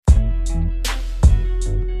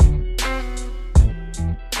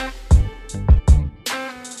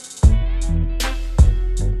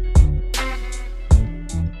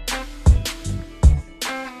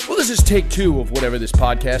take two of whatever this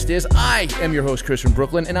podcast is. I am your host, Chris from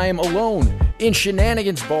Brooklyn, and I am alone in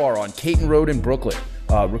Shenanigans Bar on Caton Road in Brooklyn,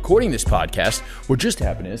 recording this podcast. What just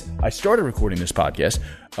happened is, I started recording this podcast.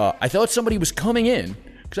 I thought somebody was coming in,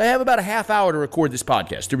 because I have about a half hour to record this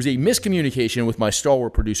podcast. There was a miscommunication with my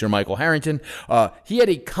stalwart producer, Michael Harrington. He had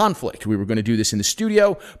a conflict. We were going to do this in the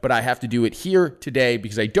studio, but I have to do it here today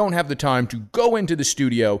because I don't have the time to go into the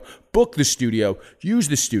studio, book the studio, use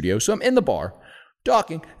the studio. So I'm in the bar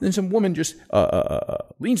talking, and then some woman just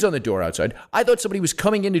leans on the door outside. I thought somebody was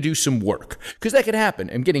coming in to do some work, because that could happen.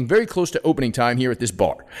 I'm getting very close to opening time here at this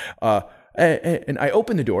bar. And I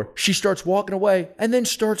open the door. She starts walking away and then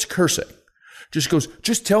starts cursing. Just goes,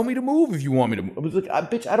 just tell me to move if you want me to move. I was like,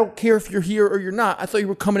 bitch, I don't care if you're here or you're not. I thought you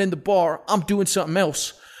were coming in the bar. I'm doing something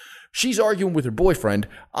else. She's arguing with her boyfriend.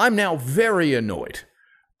 I'm now very annoyed.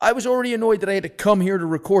 I was already annoyed that I had to come here to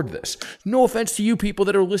record this. No offense to you people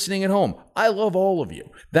that are listening at home. I love all of you.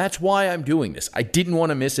 That's why I'm doing this. I didn't want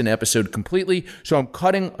to miss an episode completely, so I'm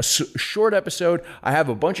cutting a short episode. I have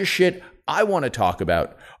a bunch of shit I want to talk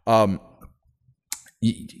about.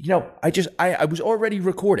 You know, I was already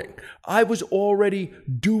recording. I was already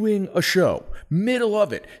doing a show. Middle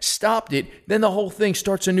of it. Stopped it. Then the whole thing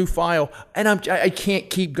starts a new file. And I can't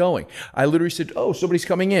keep going. I literally said, oh, somebody's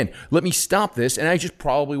coming in. Let me stop this. And I just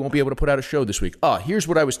probably won't be able to put out a show this week. Here's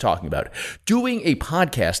what I was talking about. Doing a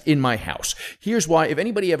podcast in my house. Here's why. If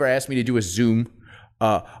anybody ever asked me to do a Zoom,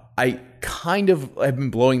 I kind of have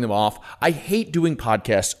been blowing them off. I hate doing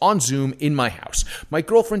podcasts on Zoom in my house. My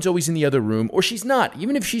girlfriend's always in the other room, or she's not.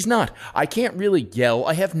 Even if she's not, I can't really yell.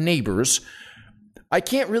 I have neighbors. I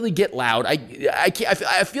can't really get loud. I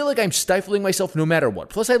feel like I'm stifling myself no matter what.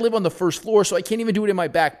 Plus, I live on the first floor, so I can't even do it in my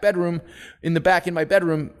back bedroom. In my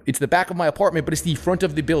bedroom, it's the back of my apartment, but it's the front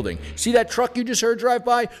of the building. See that truck you just heard drive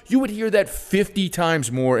by? You would hear that 50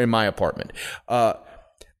 times more in my apartment.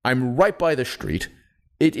 I'm right by the street.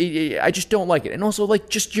 I just don't like it. And also, like,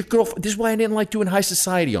 just your girlfriend. This is why I didn't like doing high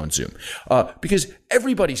society on Zoom. Because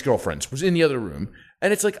everybody's girlfriends was in the other room.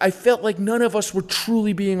 And it's like, I felt like none of us were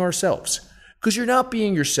truly being ourselves. Because you're not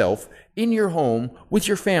being yourself in your home with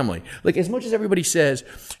your family. Like, as much as everybody says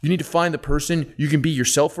you need to find the person you can be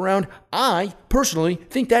yourself around, I personally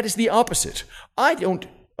think that is the opposite. I don't.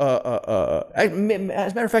 As a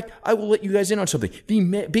matter of fact, I will let you guys in on something.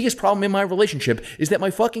 The biggest problem in my relationship is that my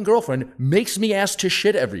fucking girlfriend makes me ask to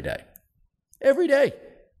shit every day. Every day.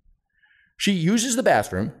 She uses the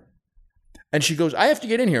bathroom, and she goes, I have to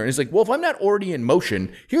get in here. And it's like, well, if I'm not already in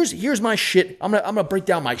motion, here's my shit. I'm gonna break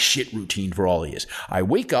down my shit routine for all of you. I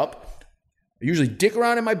wake up, I usually dick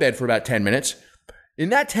around in my bed for about 10 minutes. In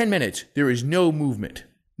that 10 minutes, there is no movement.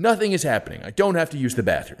 Nothing is happening. I don't have to use the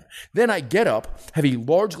bathroom. Then I get up, have a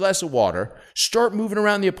large glass of water, start moving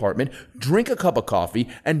around the apartment, drink a cup of coffee,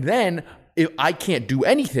 and then I can't do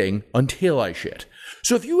anything until I shit.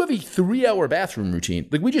 So if you have a 3-hour bathroom routine,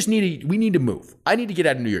 like we need to move. I need to get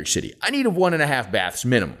out of New York City. I need a 1.5 baths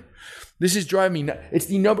minimum. This is driving me nuts. It's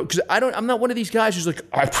the number, because I'm not one of these guys who's like,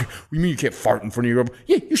 you mean you can't fart in front of your girlfriend?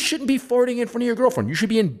 Yeah, you shouldn't be farting in front of your girlfriend. You should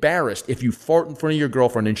be embarrassed if you fart in front of your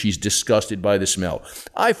girlfriend and she's disgusted by the smell.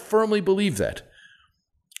 I firmly believe that.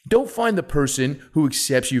 Don't find the person who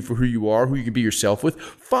accepts you for who you are, who you can be yourself with.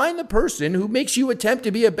 Find the person who makes you attempt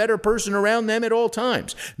to be a better person around them at all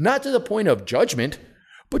times. Not to the point of judgment,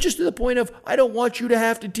 but just to the point of, I don't want you to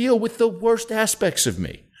have to deal with the worst aspects of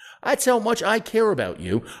me. That's how much I care about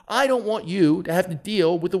you. I don't want you to have to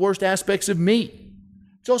deal with the worst aspects of me.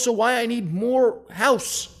 It's also why I need more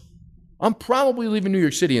house. I'm probably leaving New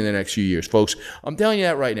York City in the next few years, folks. I'm telling you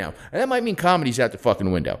that right now. And that might mean comedy's out the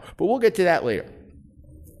fucking window. But we'll get to that later.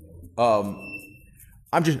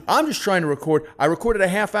 I'm just trying to record. I recorded a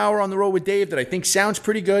half hour on the road with Dave that I think sounds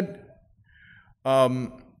pretty good.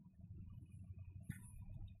 And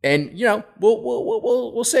you know,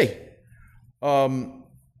 we'll see.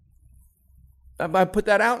 I put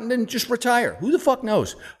that out and then just retire. Who the fuck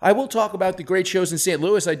knows? I will talk about the great shows in St.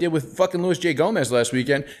 Louis I did with fucking Louis J. Gomez last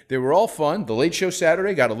weekend. They were all fun. The Late Show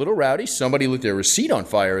Saturday got a little rowdy. Somebody lit their receipt on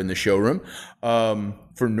fire in the showroom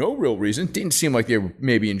for no real reason. Didn't seem like they were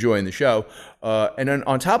maybe enjoying the show. And then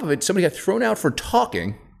on top of it, somebody got thrown out for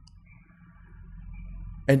talking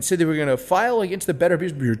and said they were going to file against the Better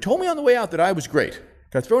Business Bureau. Told me on the way out that I was great.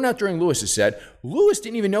 Got thrown out during Lewis's set. Lewis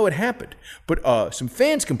didn't even know it happened. But some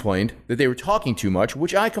fans complained that they were talking too much,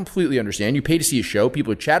 which I completely understand. You pay to see a show.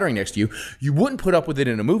 People are chattering next to you. You wouldn't put up with it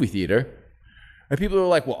in a movie theater. And people are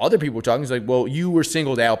like, well, other people were talking. It's like, well, you were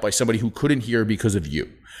singled out by somebody who couldn't hear because of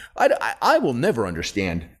you. I will never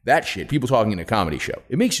understand that shit. People talking in a comedy show.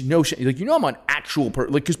 It makes no sense. Like, you know, I'm an actual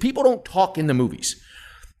person. Like, because people don't talk in the movies.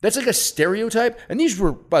 That's like a stereotype. And these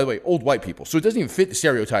were, by the way, old white people. So it doesn't even fit the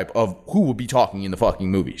stereotype of who will be talking in the fucking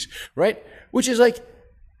movies, right? Which is like,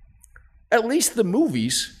 at least the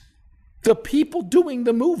movies, the people doing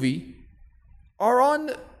the movie are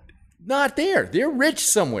not there. They're rich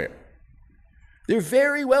somewhere. They're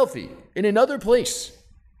very wealthy in another place.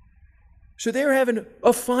 So they're having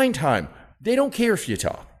a fine time. They don't care if you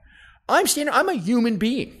talk. I'm a human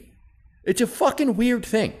being. It's a fucking weird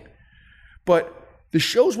thing. But the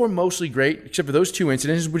shows were mostly great, except for those two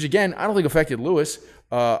incidences, which again, I don't think affected Lewis.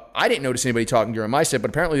 I didn't notice anybody talking during my set, but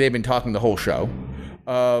apparently they've been talking the whole show.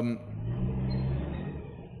 And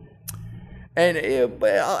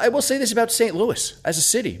I will say this about St. Louis as a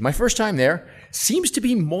city. My first time there seems to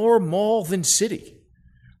be more mall than city.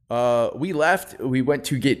 We left. We went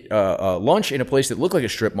to get lunch in a place that looked like a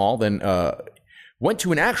strip mall, then went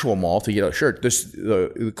to an actual mall to get a shirt.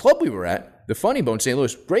 The club we were at, the Funny Bone, St.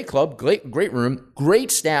 Louis, great club, great room,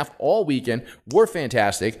 great staff all weekend, were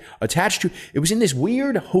fantastic. Attached to, it was in this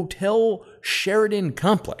weird Hotel Sheraton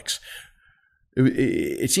complex.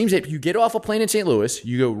 It seems that you get off a plane in St. Louis,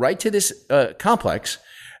 you go right to this complex,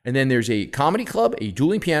 and then there's a comedy club, a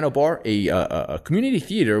dueling piano bar, a community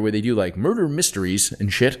theater where they do like murder mysteries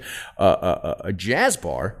and shit, a jazz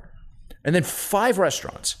bar, and then 5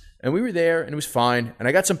 restaurants. And we were there, and it was fine. And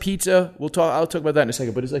I got some pizza. I'll talk about that in a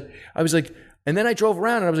second. But I was like, and then I drove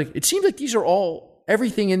around, and I was like, it seems like these are all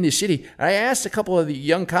everything in this city. And I asked a couple of the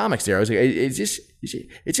young comics there. I was like,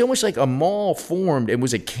 it's almost like a mall formed and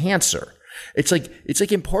was a cancer. It's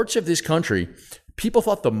like in parts of this country, people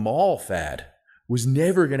thought the mall fad was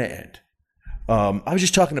never going to end. I was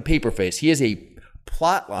just talking to Paperface. He has a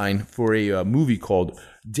plot line for a movie called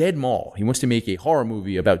Dead Mall. He wants to make a horror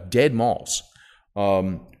movie about dead malls.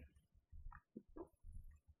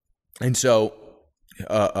 And so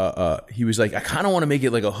he was like, I kind of want to make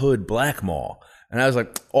it like a hood black mall. And I was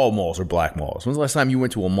like, all malls are black malls. When's the last time you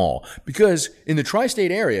went to a mall? Because in the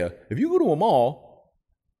tri-state area, if you go to a mall,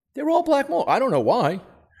 they're all black malls. I don't know why.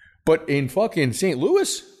 But in fucking St.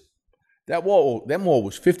 Louis, that mall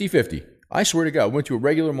was 50-50. I swear to God, went to a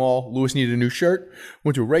regular mall. Lewis needed a new shirt.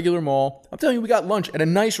 Went to a regular mall. I'm telling you, we got lunch at a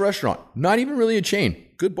nice restaurant. Not even really a chain.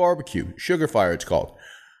 Good barbecue. Sugar Fire, it's called.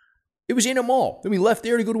 It was in a mall. Then we left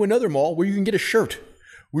there to go to another mall where you can get a shirt.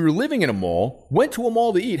 We were living in a mall, went to a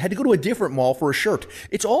mall to eat, had to go to a different mall for a shirt.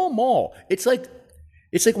 It's all mall. It's like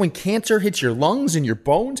when cancer hits your lungs and your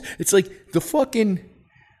bones. It's like the fucking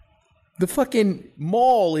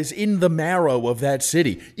mall is in the marrow of that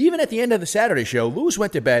city. Even at the end of the Saturday show, Lewis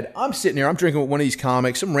went to bed. I'm sitting there. I'm drinking with one of these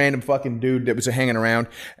comics, some random fucking dude that was hanging around,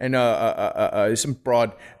 and some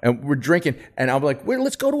broad, and we're drinking. And I'm like,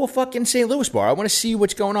 let's go to a fucking St. Louis bar. I want to see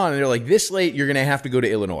what's going on. And they're like, this late, you're going to have to go to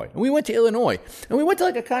Illinois. And we went to Illinois. And we went to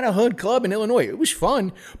like a kind of hood club in Illinois. It was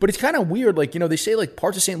fun, but it's kind of weird. Like, they say like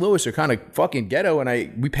parts of St. Louis are kind of fucking ghetto.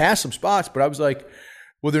 And we passed some spots, but I was like,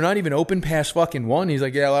 well, they're not even open past fucking 1. He's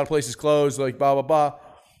like, yeah, a lot of places closed, like, blah, blah, blah.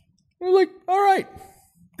 I was like, all right,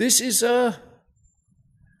 this is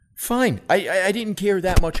fine. I didn't care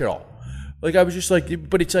that much at all. Like, I was just like,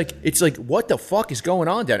 but it's like, what the fuck is going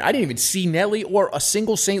on down? I didn't even see Nelly or a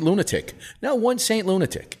single Saint Lunatic. Not one Saint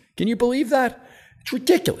Lunatic. Can you believe that? It's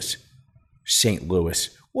ridiculous. St.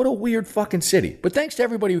 Louis. What a weird fucking city. But thanks to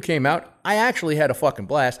everybody who came out, I actually had a fucking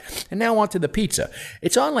blast. And now on to the pizza.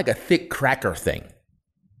 It's on like a thick cracker thing,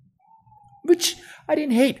 which I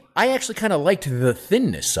didn't hate. I actually kind of liked the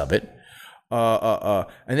thinness of it. And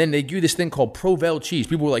then they do this thing called Provel cheese.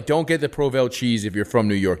 People were like, don't get the Provel cheese if you're from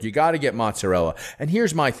New York. You got to get mozzarella. And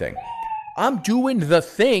here's my thing. I'm doing the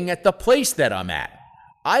thing at the place that I'm at.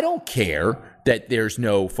 I don't care that there's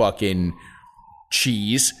no fucking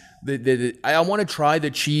cheese. I want to try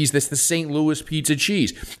the cheese that's the St. Louis pizza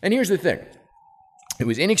cheese. And here's the thing. It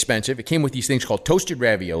was inexpensive. It came with these things called toasted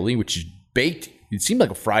ravioli, which is baked. It seemed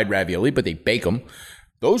like a fried ravioli, but they bake them.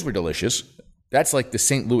 Those were delicious. That's like the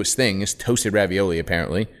St. Louis thing, is toasted ravioli,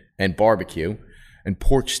 apparently, and barbecue, and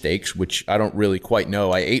pork steaks, which I don't really quite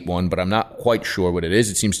know. I ate one, but I'm not quite sure what it is.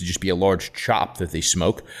 It seems to just be a large chop that they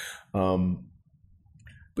smoke.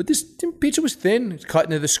 But this pizza was thin. It's cut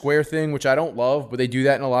into the square thing, which I don't love, but they do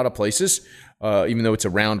that in a lot of places, even though it's a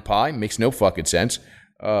round pie. Makes no fucking sense.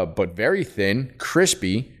 But very thin,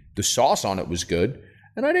 crispy. The sauce on it was good.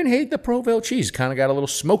 And I didn't hate the Provel cheese. Kind of got a little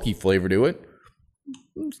smoky flavor to it.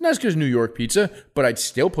 It's not as good as New York pizza, but I'd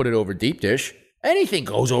still put it over deep dish. Anything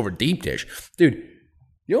goes over deep dish. Dude,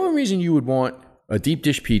 the only reason you would want a deep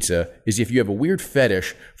dish pizza is if you have a weird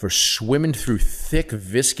fetish for swimming through thick,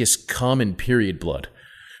 viscous cum and period blood.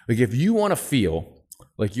 Like if you want to feel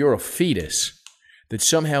like you're a fetus that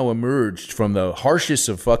somehow emerged from the harshest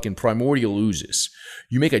of fucking primordial oozes.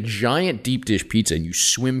 You make a giant deep dish pizza and you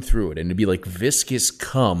swim through it, and it'd be like viscous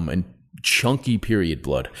cum and chunky period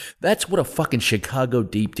blood. That's what a fucking Chicago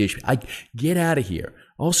deep dish. I get out of here.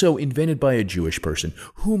 Also invented by a Jewish person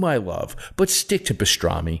whom I love, but stick to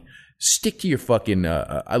pastrami. Stick to your fucking.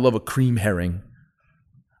 I love a cream herring.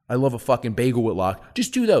 I love a fucking bagel with lock.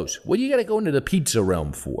 Just do those. What do you got to go into the pizza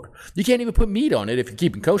realm for? You can't even put meat on it if you're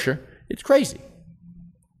keeping kosher. It's crazy.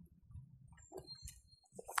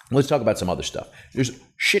 Let's talk about some other stuff. There's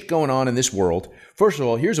shit going on in this world. First of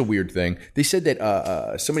all, here's a weird thing. They said that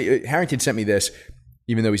Harrington sent me this,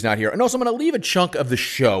 even though he's not here. And also, I'm going to leave a chunk of the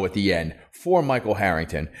show at the end for Michael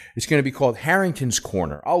Harrington. It's going to be called Harrington's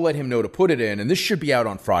Corner. I'll let him know to put it in, and this should be out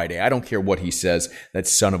on Friday. I don't care what he says, that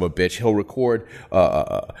son of a bitch. He'll record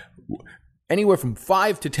anywhere from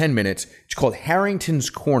 5 to 10 minutes. It's called Harrington's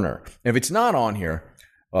Corner. And if it's not on here,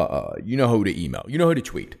 you know who to email. You know who to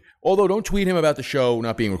tweet. Although, don't tweet him about the show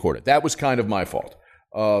not being recorded. That was kind of my fault.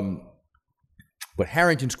 But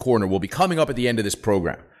Harrington's Corner will be coming up at the end of this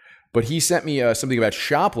program. But he sent me something about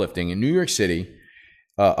shoplifting in New York City.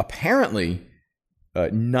 Apparently,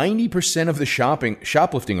 90% of the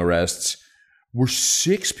shoplifting arrests were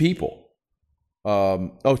 6 people.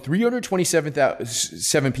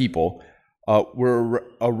 327 people were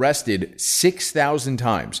arrested 6,000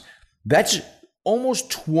 times. That's almost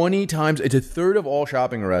 20 times. It's a third of all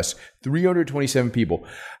shopping arrests, 327 people.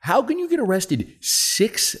 How can you get arrested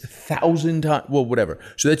 6,000 times? Well, whatever.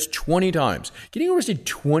 So that's 20 times. Getting arrested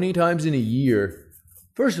 20 times in a year.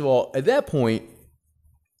 First of all, at that point,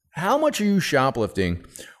 how much are you shoplifting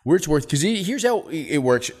where it's worth? Because here's how it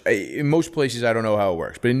works. In most places, I don't know how it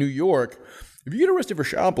works. But in New York, if you get arrested for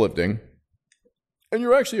shoplifting and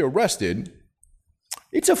you're actually arrested,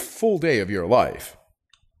 it's a full day of your life.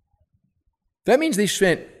 That means they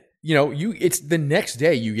spent, it's the next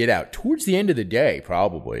day you get out. Towards the end of the day,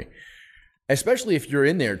 probably. Especially if you're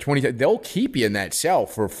in there 20 times. They'll keep you in that cell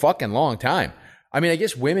for a fucking long time. I mean, I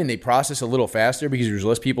guess women, they process a little faster because there's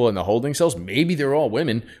less people in the holding cells. Maybe they're all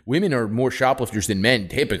women. Women are more shoplifters than men,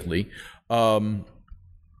 typically. But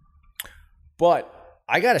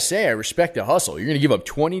I got to say, I respect the hustle. You're going to give up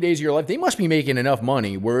 20 days of your life. They must be making enough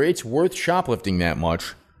money where it's worth shoplifting that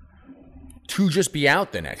much to just be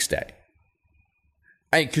out the next day.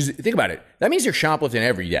 Because think about it. That means you're shoplifting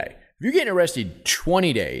every day. If you're getting arrested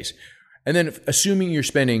 20 days, and then assuming you're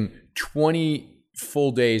spending 20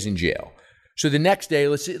 full days in jail. So the next day,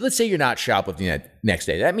 let's say you're not shoplifting that next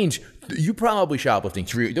day. That means you probably shoplifting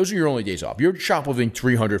those are your only days off. You're shoplifting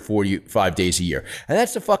 345 days a year. And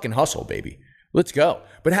that's the fucking hustle, baby. Let's go.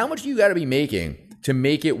 But how much do you got to be making to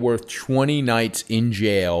make it worth 20 nights in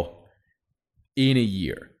jail in a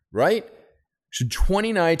year, right? So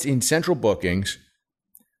 20 nights in central bookings.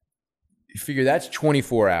 You figure that's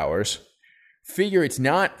 24 hours. Figure it's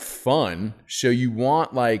not fun, so you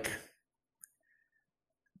want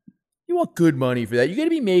good money for that. You got to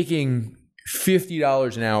be making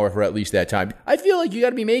 $50 an hour for at least that time. I feel like you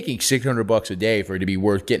got to be making $600 a day for it to be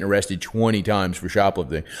worth getting arrested 20 times for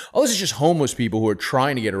shoplifting. Unless it's just homeless people who are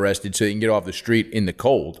trying to get arrested so they can get off the street in the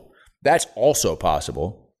cold. That's also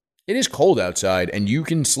possible. It is cold outside, and you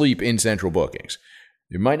can sleep in central bookings.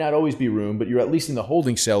 There might not always be room, but you're at least in the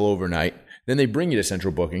holding cell overnight. Then they bring you to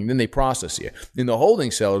central booking. Then they process you. In the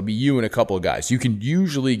holding cell, it'll be you and a couple of guys. You can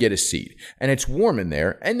usually get a seat. And it's warm in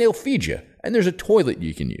there, and they'll feed you. And there's a toilet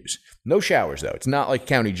you can use. No showers, though. It's not like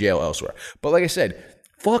county jail elsewhere. But like I said,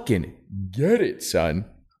 fucking get it, son.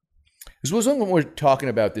 This was when we're talking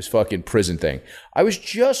about this fucking prison thing. I was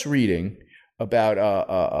just reading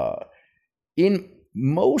about in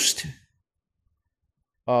most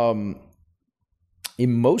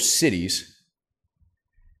cities,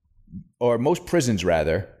 or most prisons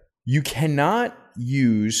rather, you cannot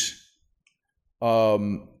use,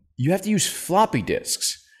 you have to use floppy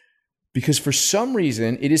disks because for some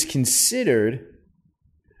reason it is considered,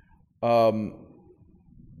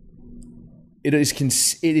 it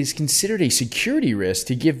is considered a security risk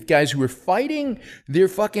to give guys who are fighting their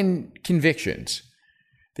fucking convictions.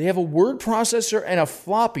 They have a word processor and a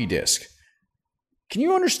floppy disk. Can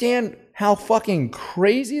you understand how fucking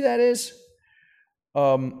crazy that is?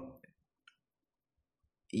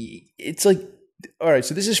 It's like, all right,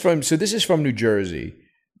 so this is from New Jersey.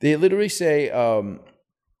 They literally say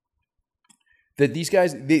that these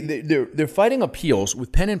guys they're fighting appeals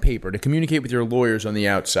with pen and paper to communicate with their lawyers on the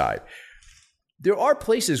outside. There are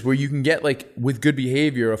places where you can get, with good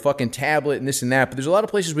behavior, a fucking tablet and this and that, but there's a lot of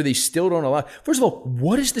places where they still don't allow. First of all,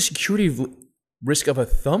 what is the security risk of a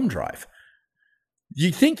thumb drive?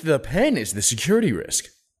 You think the pen is the security risk,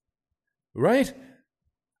 right?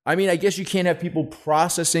 I mean, I guess you can't have people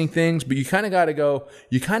processing things, but you kind of got to go,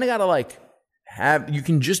 you kind of got to like you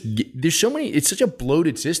can just there's so many, it's such a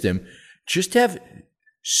bloated system. Just have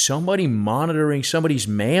somebody monitoring somebody's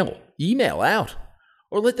email out.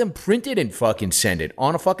 Or let them print it and fucking send it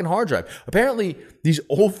on a fucking hard drive. Apparently, these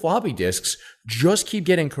old floppy disks just keep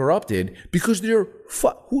getting corrupted because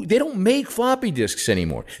they don't make floppy disks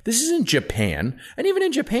anymore. This isn't Japan. And even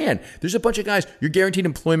in Japan, there's a bunch of guys, you're guaranteed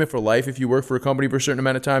employment for life if you work for a company for a certain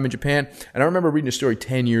amount of time in Japan. And I remember reading a story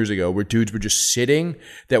 10 years ago where dudes were just sitting,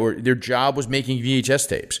 their job was making VHS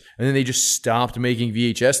tapes. And then they just stopped making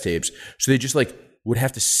VHS tapes. So they just like would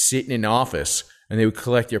have to sit in an office and they would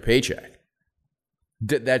collect their paycheck.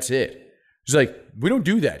 That's it. It's like, we don't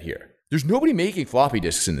do that here. There's nobody making floppy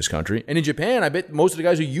disks in this country. And in Japan, I bet most of the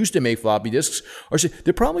guys who used to make floppy disks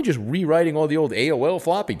they're probably just rewriting all the old AOL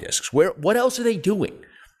floppy disks. What else are they doing?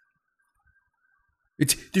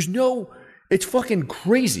 It's fucking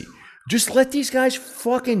crazy. Just let these guys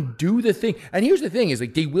fucking do the thing. And here's the thing is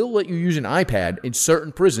like, they will let you use an iPad in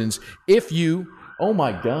certain prisons if you, oh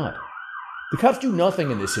my God. The cops do nothing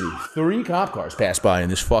in this city. 3 cop cars pass by in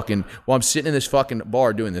this fucking, while I'm sitting in this fucking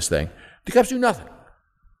bar doing this thing. The cops do nothing.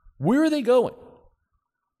 Where are they going?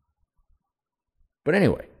 But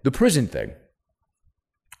anyway, the prison thing.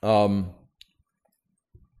 So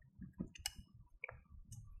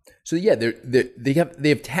yeah, they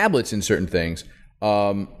have tablets in certain things.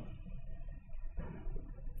 And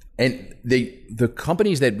the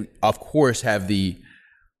companies that of course the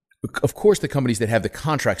companies that have the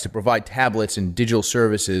contracts to provide tablets and digital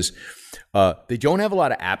services, they don't have a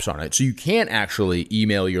lot of apps on it. So you can't actually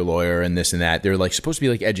email your lawyer and this and that. They're like supposed to be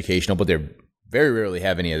like educational, but they're very rarely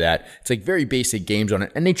have any of that. It's like very basic games on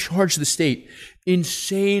it. And they charge the state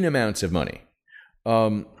insane amounts of money.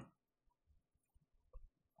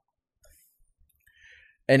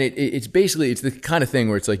 And it's basically, it's the kind of thing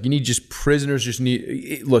where it's like,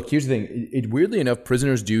 look, here's the thing. Weirdly enough,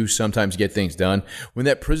 prisoners do sometimes get things done. When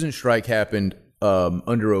that prison strike happened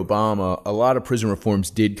under Obama, a lot of prison reforms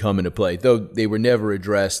did come into play, though they were never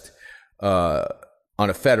addressed on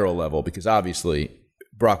a federal level, because obviously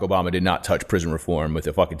Barack Obama did not touch prison reform with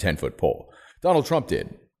a fucking 10-foot pole. Donald Trump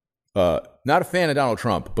did. Not a fan of Donald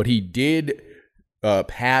Trump, but he did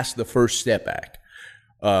pass the First Step Act.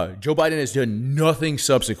 Joe Biden has done nothing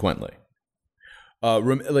subsequently.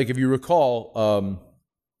 Like if you recall,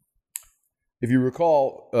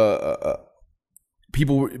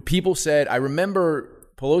 people said, I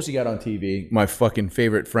remember Pelosi got on TV, my fucking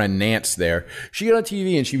favorite friend Nance there. She got on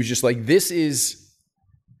TV and she was just like, this is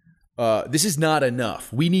not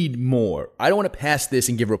enough. We need more. I don't want to pass this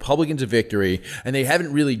and give Republicans a victory, and they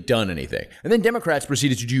haven't really done anything. And then Democrats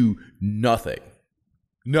proceeded to do nothing.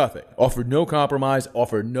 Nothing. Offered no compromise,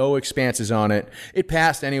 offered no expanses on it. It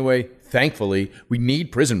passed anyway. Thankfully, we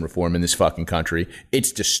need prison reform in this fucking country.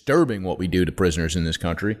 It's disturbing what we do to prisoners in this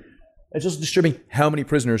country. It's just disturbing how many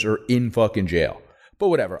prisoners are in fucking jail. But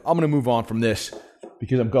whatever. I'm going to move on from this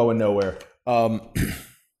because I'm going nowhere.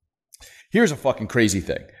 Here's a fucking crazy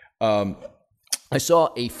thing. I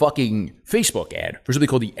saw a fucking Facebook ad for something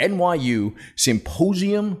called the NYU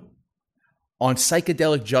Symposium on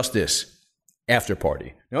Psychedelic Justice after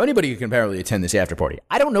party. Now, anybody can apparently attend this after party.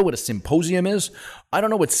 I don't know what a symposium is. I don't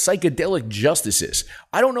know what psychedelic justice is.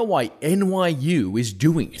 I don't know why NYU is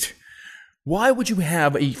doing it. Why would you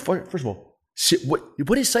have first of all,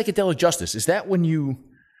 what is psychedelic justice? Is that when you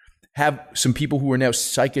have some people who are now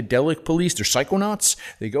psychedelic policed or psychonauts?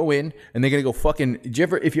 They go in and they're going to go fucking,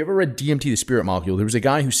 if you ever read DMT, The Spirit Molecule, there was a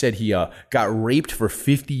guy who said he got raped for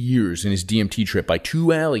 50 years in his DMT trip by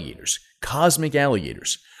 2 alligators, cosmic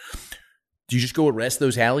alligators. Do you just go arrest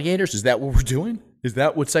those alligators? Is that what we're doing? Is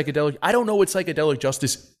that what psychedelic? I don't know what psychedelic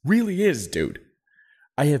justice really is, dude.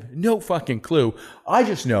 I have no fucking clue. I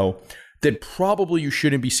just know that probably you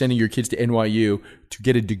shouldn't be sending your kids to NYU to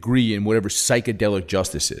get a degree in whatever psychedelic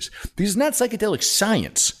justice is. Because it's not psychedelic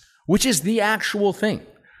science, which is the actual thing.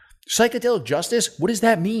 Psychedelic justice, what does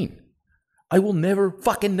that mean? I will never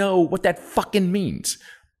fucking know what that fucking means.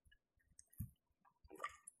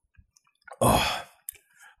 Oh,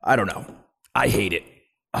 I don't know. I hate it.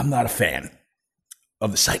 I'm not a fan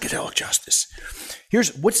of the psychedelic justice.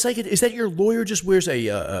 Here's what is that your lawyer just wears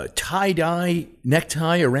a tie-dye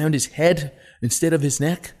necktie around his head instead of his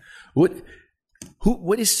neck? What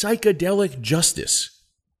is psychedelic justice?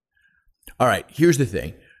 All right, here's the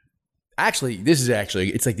thing. Actually,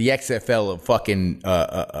 it's like the XFL of fucking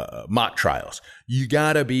mock trials. You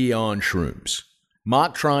gotta be on shrooms.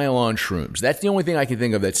 Mock trial on shrooms. That's the only thing I can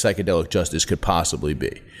think of that psychedelic justice could possibly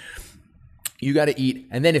be. You got to eat,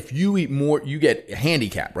 and then if you eat more, you get a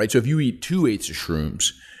handicap, right? So if you eat 2/8 of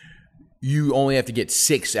shrooms, you only have to get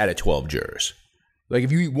 6 out of 12 jurors. Like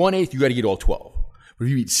if you eat 1/8, you got to get all 12. But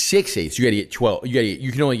if you eat 6/8, you got to get 12.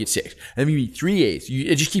 You can only get 6. And if you eat 3/8,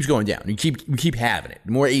 it just keeps going down. You keep having it.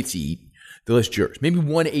 The more 8s you eat, the less jurors. Maybe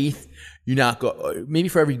 1/8, you knock. Maybe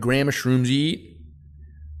for every gram of shrooms you eat,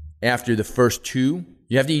 after the first 2,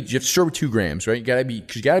 you have to start with 2 grams, right?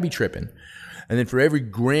 Because you gotta be tripping. And then for every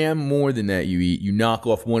gram more than that you eat, you knock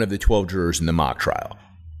off one of the 12 jurors in the mock trial.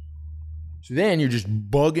 So then you're just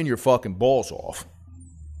bugging your fucking balls off.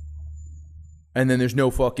 And then there's no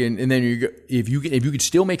fucking, and then if you could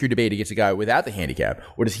still make your debate against a guy without the handicap,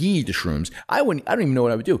 or does he eat the shrooms? I don't even know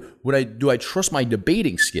what I would do. Do I trust my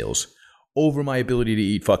debating skills over my ability to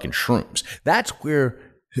eat fucking shrooms? That's where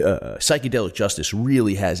psychedelic justice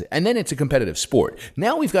really has it. And then it's a competitive sport.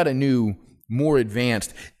 Now we've got a new, more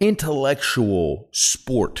advanced intellectual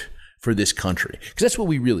sport for this country, because that's what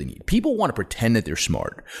we really need. People want to pretend that they're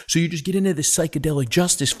smart, so you just get into this psychedelic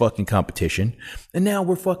justice fucking competition, and now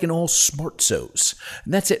we're fucking all smartzos.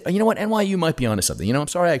 And that's it. You know what? NYU might be onto something. I'm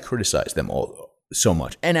sorry I criticized them all so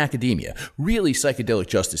much, and academia. Really, psychedelic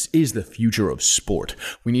justice is the future of sport.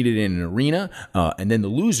 We need it in an arena, and then the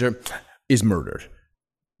loser is murdered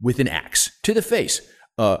with an axe to the face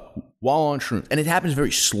while on shrooms. And it happens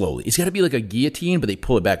very slowly. It's got to be like a guillotine, but they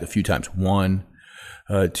pull it back a few times. 1,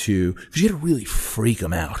 2, because you got to really freak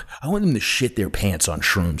them out. I want them to shit their pants on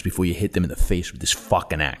shrooms before you hit them in the face with this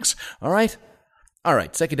fucking axe. All right? All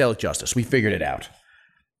right, psychedelic justice. We figured it out.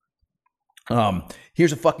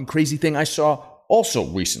 Here's a fucking crazy thing I saw also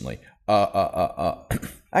recently.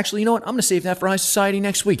 Actually, you know what? I'm going to save that for High Society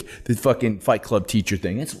next week. The fucking Fight Club teacher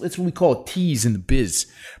thing. That's what we call a tease in the biz.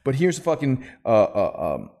 But here's a fucking,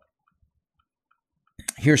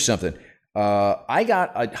 here's something. I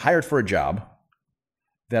got hired for a job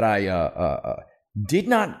that I did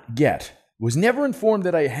not get, was never informed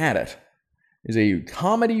that I had it. Is a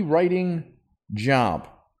comedy writing job.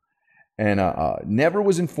 And never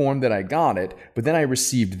was informed that I got it. But then I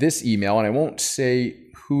received this email, and I won't say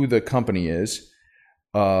who the company is.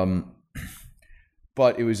 But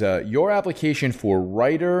it was your application for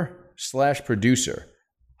writer/producer.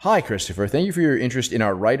 Hi, Christopher. Thank you for your interest in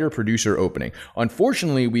our writer-producer opening.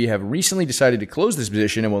 Unfortunately, we have recently decided to close this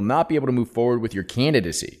position and will not be able to move forward with your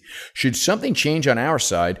candidacy. Should something change on our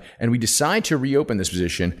side and we decide to reopen this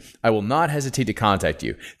position, I will not hesitate to contact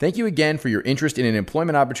you. Thank you again for your interest in an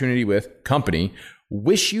employment opportunity with company.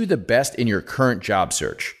 Wish you the best in your current job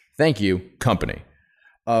search. Thank you, company.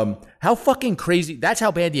 How fucking crazy. That's how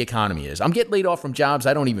bad the economy is. I'm getting laid off from jobs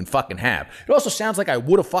I don't even fucking have. It also sounds like I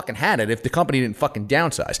would have fucking had it if the company didn't fucking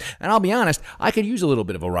downsize. And I'll be honest, I could use a little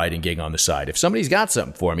bit of a writing gig on the side. If somebody's got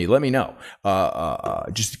something for me, let me know.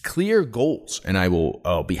 Just clear goals, and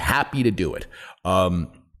I'll be happy to do it. But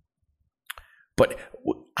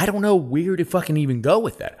I don't know where to fucking even go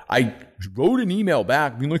with that. I wrote an email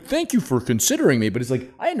back being like, thank you for considering me. But it's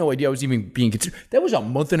like, I had no idea I was even being considered. That was a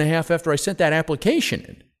month and a half after I sent that application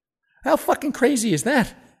in. How fucking crazy is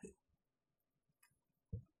that?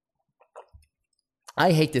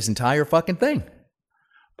 I hate this entire fucking thing.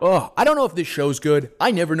 Oh, I don't know if this show's good. I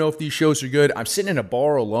never know if these shows are good. I'm sitting in a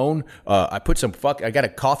bar alone. I got a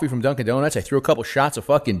coffee from Dunkin' Donuts. I threw a couple shots of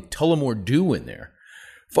fucking Tullamore Dew in there.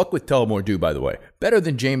 Fuck with Tullamore Dew, by the way. Better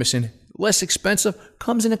than Jameson, less expensive,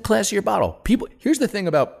 comes in a classier bottle. Here's the thing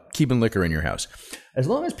about keeping liquor in your house. As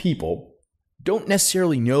long as people don't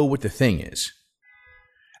necessarily know what the thing is,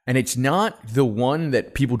 and it's not the one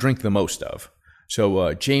that people drink the most of.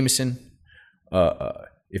 So Jameson,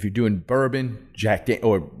 if you're doing bourbon, Jack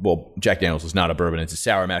Daniels is not a bourbon, it's a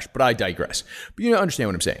sour mash, but I digress. But you understand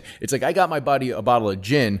what I'm saying. It's like I got my buddy a bottle of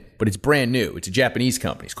gin, but it's brand new. It's a Japanese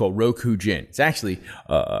company. It's called Roku Gin. It's actually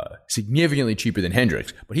significantly cheaper than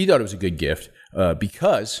Hendrick's, but he thought it was a good gift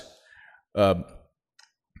because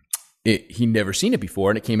he'd never seen it before,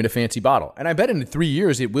 and it came in a fancy bottle. And I bet in 3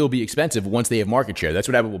 years it will be expensive once they have market share. That's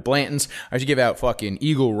what happened with Blanton's. I used to give out fucking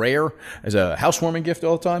Eagle Rare as a housewarming gift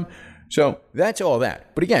all the time. So that's all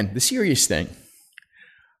that. But again, the serious thing,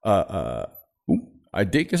 I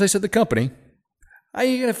did, because I said the company. How are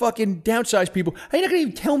you going to fucking downsize people? How are you not going to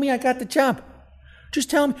even tell me I got the job? Just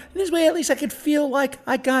tell me. This way at least I could feel like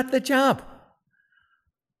I got the job.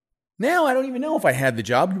 Now I don't even know if I had the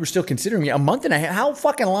job. You were still considering me. A month and a half. How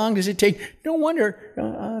fucking long does it take? No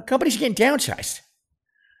wonder companies are getting downsized.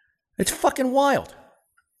 It's fucking wild.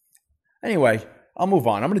 Anyway, I'll move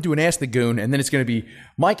on. I'm going to do an Ask the Goon, and then it's going to be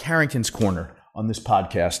Mike Harrington's Corner on this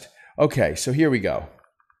podcast. Okay, so here we go.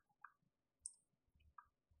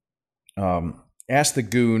 Ask the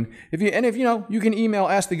Goon. If you can email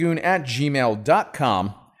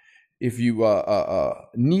askthegoon@gmail.com. if you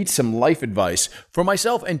need some life advice for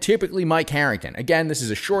myself and typically Mike Harrington. Again, this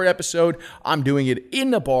is a short episode. I'm doing it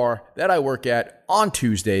in the bar that I work at on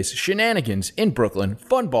Tuesdays. Shenanigans in Brooklyn.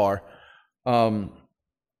 Fun bar.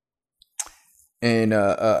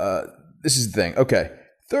 This is the thing. Okay.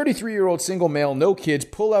 33-year-old single male, no kids,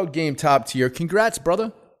 pull-out game top tier. Congrats,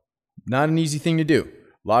 brother. Not an easy thing to do.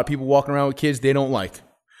 A lot of people walking around with kids they don't like.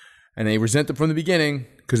 And they resent them from the beginning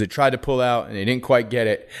because they tried to pull out and they didn't quite get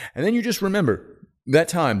it. And then you just remember that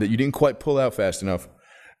time that you didn't quite pull out fast enough.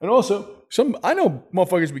 And also, I know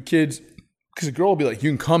motherfuckers with kids because a girl will be like, you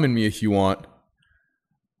can come in me if you want.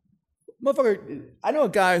 Motherfucker, I know a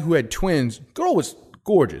guy who had twins. Girl was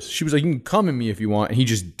gorgeous. She was like, you can come in me if you want. And he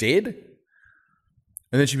just did.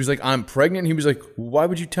 And then she was like, I'm pregnant. And he was like, why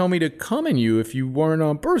would you tell me to come in you if you weren't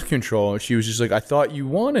on birth control? And she was just like, I thought you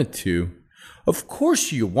wanted to. Of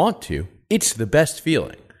course you want to. It's the best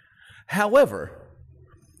feeling. However,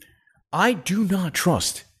 I do not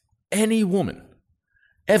trust any woman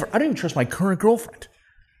ever. I don't even trust my current girlfriend.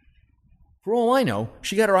 For all I know,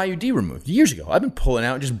 she got her IUD removed years ago. I've been pulling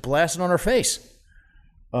out and just blasting on her face.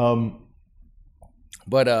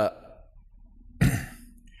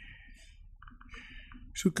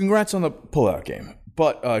 So congrats on the pullout game.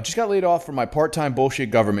 But just got laid off from my part-time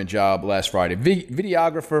bullshit government job last Friday.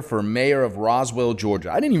 Videographer for mayor of Roswell,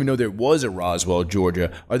 Georgia. I didn't even know there was a Roswell,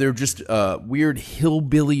 Georgia. Are there just weird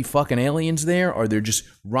hillbilly fucking aliens there? Are there just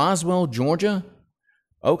Roswell, Georgia?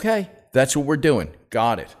 Okay, that's what we're doing.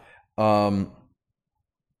 Got it.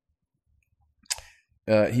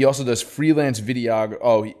 He also does freelance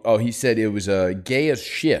videography. He said it was gay as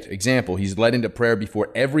shit. Example, he's led into prayer before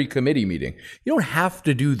every committee meeting. You don't have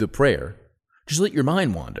to do the prayer. Just let your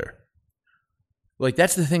mind wander. Like,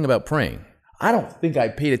 that's the thing about praying. I don't think I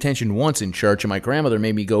paid attention once in church, and my grandmother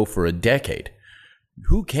made me go for a decade.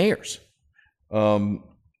 Who cares? Job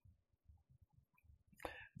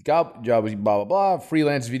was blah, blah, blah.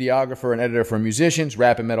 Freelance videographer and editor for musicians,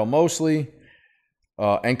 rap and metal mostly.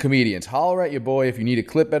 And comedians. Holler at your boy if you need a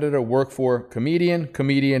clip editor. Work for comedian,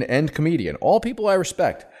 and comedian. All people I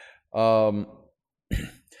respect. Hook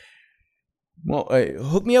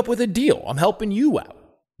me up with a deal. I'm helping you out.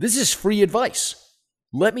 This is free advice.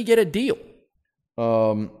 Let me get a deal.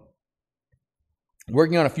 Working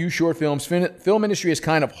on a few short films. Film industry is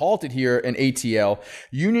kind of halted here in ATL.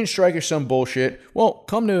 Union strike or some bullshit. Well,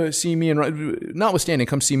 come to see me and notwithstanding,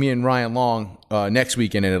 come see me and Ryan Long next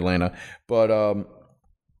weekend in Atlanta. But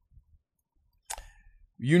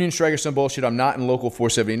union strike or some bullshit. I'm not in local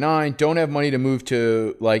 479. Don't have money to move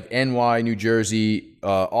to like NY, New Jersey,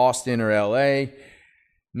 Austin, or LA.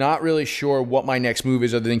 Not really sure what my next move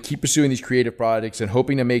is other than keep pursuing these creative projects and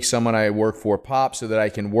hoping to make someone I work for pop so that I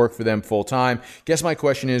can work for them full time. Guess my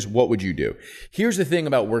question is, what would you do? Here's the thing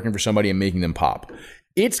about working for somebody and making them pop.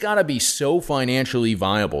 It's got to be so financially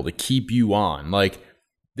viable to keep you on. Like,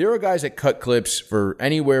 there are guys that cut clips for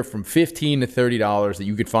anywhere from $15 to $30 that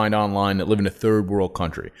you could find online that live in a third world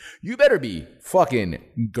country. You better be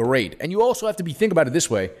fucking great. And you also have to think about it this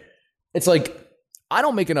way. It's like, I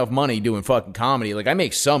don't make enough money doing fucking comedy. Like, I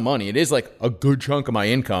make some money. It is like a good chunk of my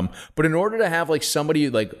income. But in order to have like somebody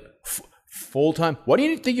like full-time, why do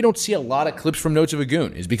you think you don't see a lot of clips from Notes of a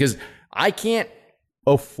Goon? Is because I can't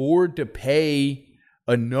afford to pay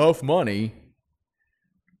enough money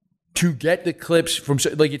to get the clips from,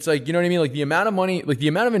 like, it's like, you know what I mean? Like, the amount of money, like the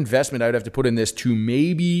amount of investment I would have to put in this to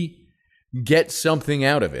maybe get something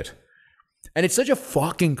out of it. And it's such a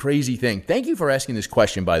fucking crazy thing. Thank you for asking this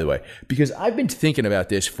question, by the way, because I've been thinking about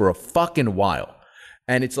this for a fucking while.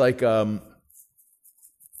 And it's like,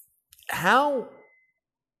 how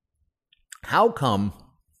come,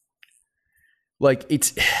 like,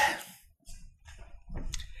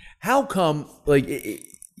 how come, like,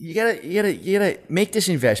 you gotta make this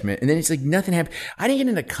investment, and then it's like nothing happened. I didn't get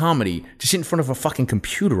into comedy to sit in front of a fucking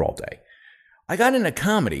computer all day. I got into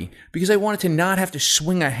comedy because I wanted to not have to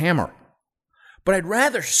swing a hammer. But I'd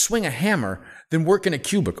rather swing a hammer than work in a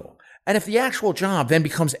cubicle. And if the actual job then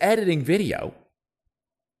becomes editing video,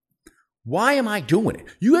 why am I doing it?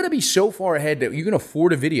 You got to be so far ahead that you can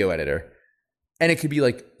afford a video editor. And it could be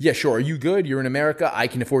like, yeah, sure. Are you good? You're in America. I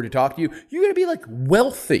can afford to talk to you. You're going to be like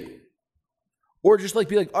wealthy. Or just like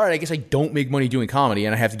be like, all right, I guess I don't make money doing comedy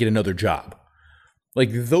and I have to get another job. Like,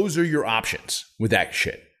 those are your options with that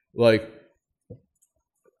shit. Like,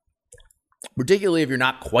 particularly if you're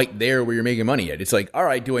not quite there where you're making money yet. It's like, all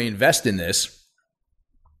right, do I invest in this?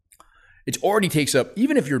 It already takes up,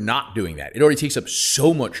 even if you're not doing that, it already takes up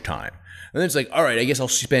so much time. And then it's like, all right, I guess I'll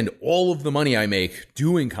spend all of the money I make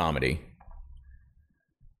doing comedy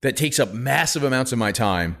that takes up massive amounts of my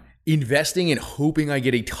time, investing and hoping I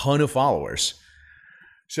get a ton of followers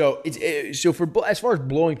So so for as far as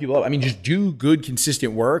blowing people up, I mean, just do good,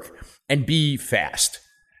 consistent work and be fast.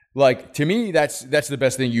 Like, to me, that's the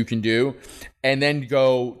best thing you can do. And then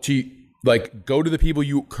go to the people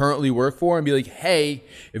you currently work for and be like, hey,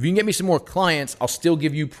 if you can get me some more clients, I'll still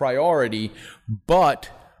give you priority. But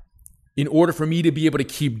in order for me to be able to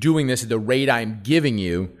keep doing this at the rate I'm giving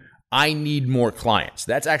you, I need more clients.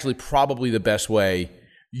 That's actually probably the best way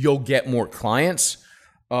you'll get more clients.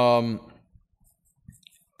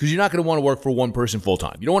 Because you're not going to want to work for one person full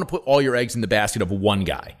time. You don't want to put all your eggs in the basket of one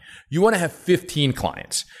guy. You want to have 15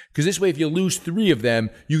 clients. Because this way, if you lose 3 of them,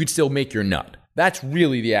 you can still make your nut. That's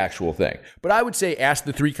really the actual thing. But I would say ask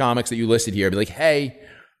the 3 comics that you listed here. Be like, hey,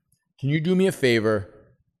 can you do me a favor?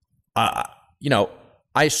 I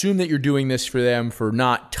assume that you're doing this for them for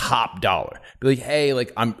not top dollar. Be like, hey,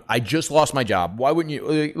 I just lost my job. Why wouldn't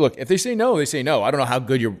you? Look, if they say no, they say no. I don't know how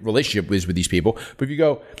good your relationship is with these people. But if you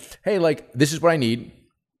go, hey, this is what I need.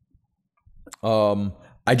 Or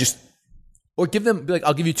give them, be like,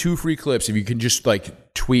 I'll give you 2 free clips if you can just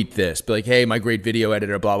tweet this. Be like, hey, my great video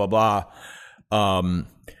editor, blah, blah, blah.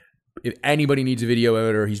 If anybody needs a video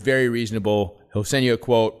editor, he's very reasonable. He'll send you a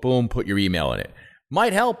quote, boom, put your email in it.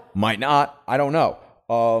 Might help, might not. I don't know.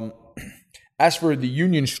 As for the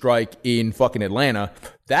union strike in fucking Atlanta,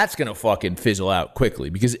 that's going to fucking fizzle out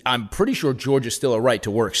quickly because I'm pretty sure Georgia's still a right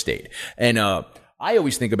to work state. And, I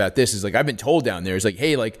always think about this is I've been told down there, it's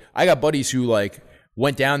hey, I got buddies who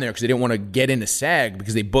went down there because they didn't want to get into SAG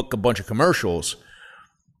because they booked a bunch of commercials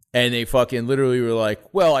and they fucking literally were like,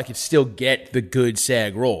 well, I could still get the good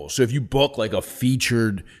SAG roles. So if you book a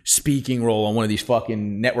featured speaking role on one of these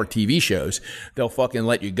fucking network TV shows, they'll fucking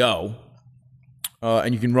let you go.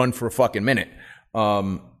 And you can run for a fucking minute.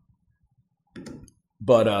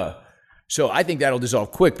 So I think that'll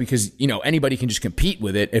dissolve quick because, anybody can just compete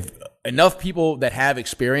with it. If enough people that have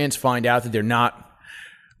experience find out that they're not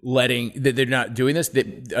doing this,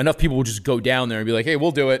 that enough people will just go down there and be like, hey, we'll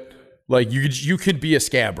do it. You could be a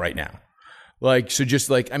scab right now. So just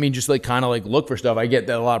kind of look for stuff. I get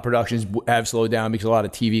that a lot of productions have slowed down because a lot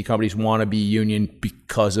of TV companies want to be union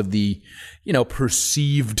because of the,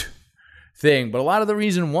 perceived thing. But a lot of the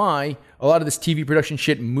reason why a lot of this TV production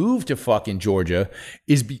shit moved to fucking Georgia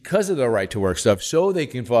is because of the right to work stuff. So they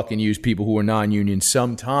can fucking use people who are non-union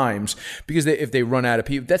sometimes because if they run out of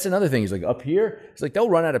people, that's another thing. Is up here, it's they'll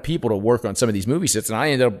run out of people to work on some of these movie sets. And I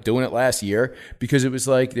ended up doing it last year because it was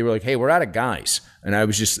they were hey, we're out of guys. And I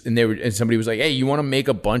was just, and somebody was like, hey, you want to make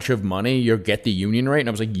a bunch of money? You'll get the union rate. And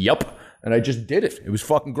I was like, yep. And I just did it. It was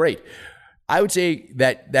fucking great. I would say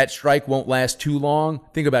that strike won't last too long.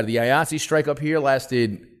 Think about it. The IATSE strike up here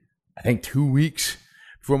lasted, I think, 2 weeks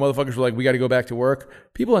before motherfuckers were like, we got to go back to work.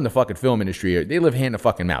 People in the fucking film industry, they live hand to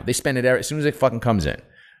fucking mouth. They spend it as soon as it fucking comes in.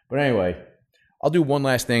 But anyway, I'll do one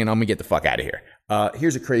last thing and I'm going to get the fuck out of here.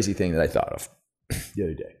 Here's a crazy thing that I thought of the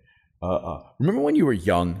other day. Remember when you were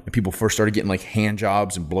young and people first started getting hand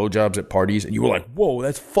jobs and blow jobs at parties and you were like, whoa,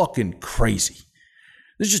 that's fucking crazy.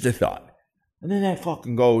 This is just a thought. And then that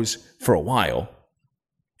fucking goes for a while.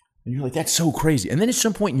 And you're like, that's so crazy. And then at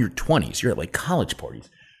some point in your 20s, you're at college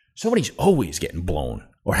parties. Somebody's always getting blown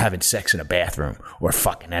or having sex in a bathroom or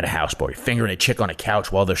fucking at a house party, fingering a chick on a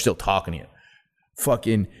couch while they're still talking to you.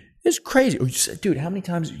 Fucking, it's crazy. Or dude, how many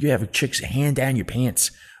times do you have a chick's hand down your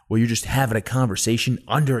pants while you're just having a conversation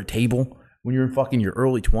under a table when you're in fucking your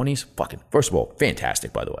early 20s? Fucking, first of all,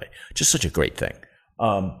 fantastic, by the way. Just such a great thing.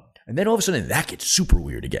 And then all of a sudden that gets super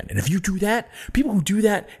weird again. And if you do that, people who do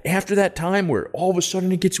that after that time where all of a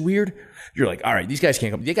sudden it gets weird, you're like, all right, these guys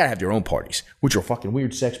can't come. They got to have their own parties, which are fucking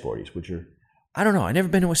weird sex parties, which are, I don't know. I never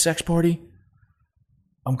been to a sex party.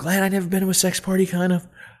 I'm glad I never been to a sex party, kind of.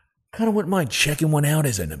 Kind of wouldn't mind checking one out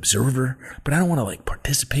as an observer, but I don't want to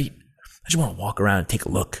participate. I just want to walk around and take a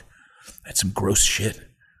look at some gross shit.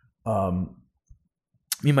 Me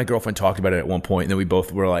and my girlfriend talked about it at one point, and then we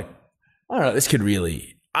both were like, I don't know, this could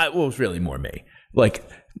really... it was really more me.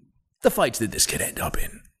 The fights that this could end up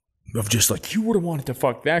in. Of just you would have wanted to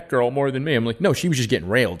fuck that girl more than me. I'm like, no, she was just getting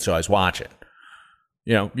railed, so I was watching.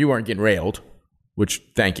 You weren't getting railed, which,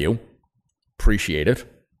 thank you. Appreciate it.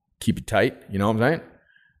 Keep it tight, you know what I'm saying?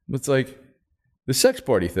 It's the sex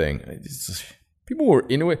party thing. People were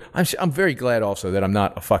into it. I'm very glad also that I'm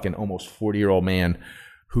not a fucking almost 40-year-old man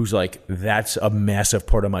who's that's a massive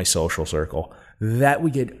part of my social circle. That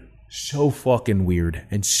would get so fucking weird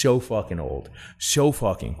and so fucking old so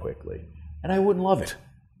fucking quickly. And I wouldn't love it.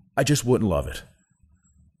 I just wouldn't love it.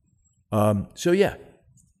 So yeah.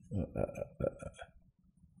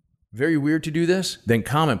 Very weird to do this, then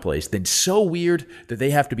commonplace, then so weird that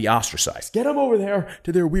they have to be ostracized. Get them over there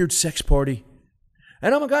to their weird sex party.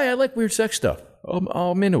 And I'm a guy, I like weird sex stuff.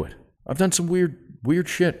 I'm into it. I've done some weird weird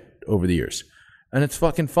shit over the years. And it's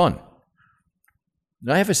fucking fun.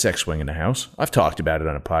 I have a sex swing in the house. I've talked about it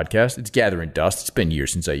on a podcast. It's gathering dust. It's been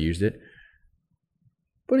years since I used it.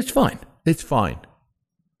 But it's fine. It's fine.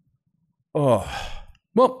 Oh.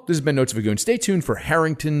 Well, this has been Notes of a Goon. Stay tuned for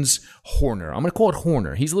Harrington's Horner. I'm going to call it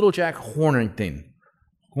Horner. He's Little Jack Hornington.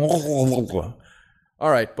 All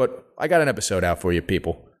right, but I got an episode out for you,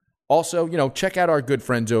 people. Also, check out our good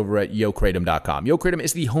friends over at YoKratom.com. YoKratom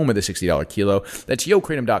is the home of the $60 kilo. That's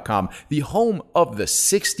YoKratom.com, the home of the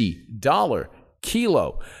 $60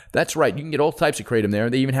 kilo. That's right. You can get all types of kratom there.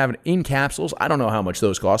 They even have it in capsules. I don't know how much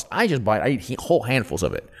those cost. I just buy it. I eat whole handfuls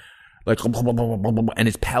of it. And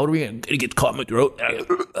it's powdery and it gets caught in my throat.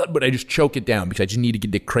 But I just choke it down because I just need to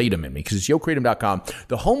get the kratom in me. Because it's YoKratom.com,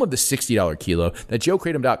 the home of the $60 kilo. That's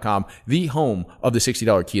YoKratom.com, the home of the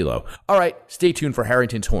 $60 kilo. All right, stay tuned for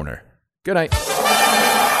Harrington's Horner. Good night.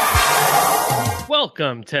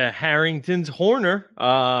 Welcome to Harrington's Horner.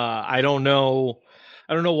 I don't know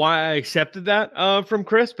why I accepted that from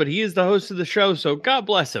Chris, but he is the host of the show, so God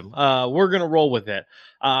bless him. We're going to roll with it.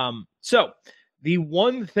 So the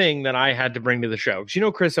one thing that I had to bring to the show,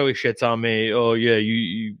 because Chris always shits on me. Oh yeah,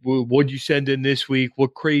 what'd you send in this week?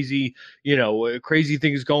 What crazy, crazy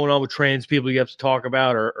things going on with trans people you have to talk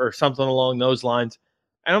about, or something along those lines.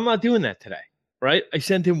 And I'm not doing that today, right? I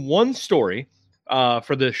sent him one story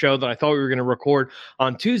for the show that I thought we were going to record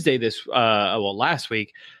on Tuesday last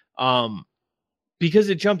week, because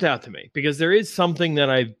it jumped out to me. Because there is something that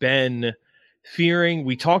I've been fearing.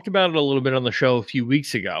 We talked about it a little bit on the show a few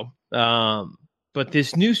weeks ago. But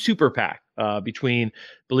this new super PAC between, I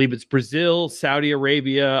believe it's Brazil, Saudi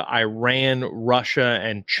Arabia, Iran, Russia,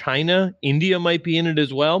 and China. India might be in it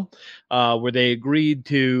as well, where they agreed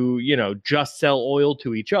to, just sell oil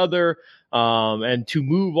to each other and to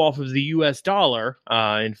move off of the U.S. dollar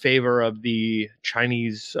in favor of the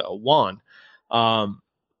Chinese yuan,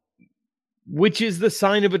 which is the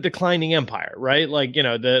sign of a declining empire, right? Like,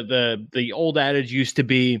 the old adage used to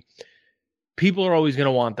be, people are always going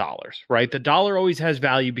to want dollars, right? The dollar always has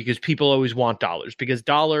value because people always want dollars, because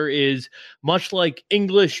dollar is much like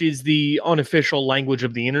English is the unofficial language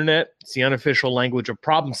of the internet. It's the unofficial language of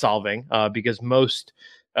problem solving, because most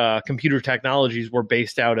computer technologies were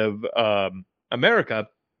based out of America.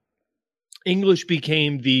 English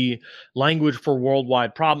became the language for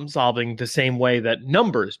worldwide problem solving, the same way that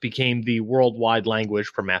numbers became the worldwide language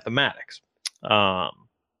for mathematics.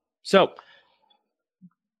 So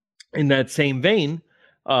in that same vein,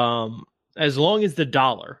 as long as the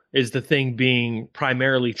dollar is the thing being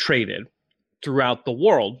primarily traded throughout the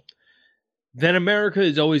world, then America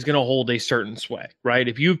is always going to hold a certain sway, right?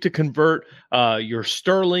 If you have to convert your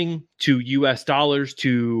sterling to U.S. dollars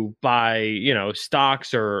to buy,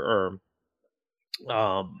 stocks or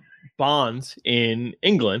bonds in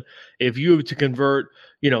England, if you have to convert,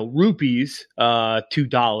 rupees to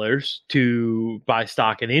dollars to buy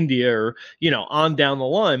stock in India, or, on down the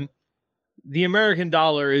line, the American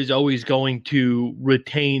dollar is always going to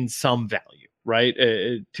retain some value, right?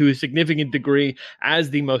 To a significant degree, as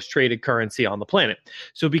the most traded currency on the planet.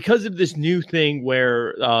 So because of this new thing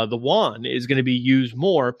where the yuan is going to be used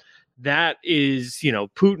more, that is,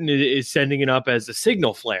 Putin is sending it up as a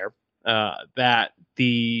signal flare that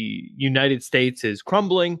the United States is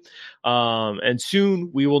crumbling, and soon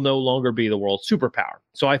we will no longer be the world superpower.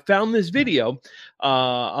 So I found this video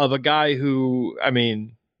of a guy who,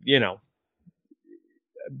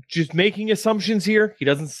 just making assumptions here. He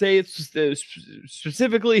doesn't say it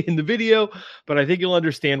specifically in the video, but I think you'll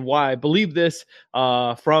understand why I believe this,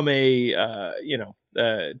 from a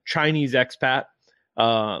Chinese expat,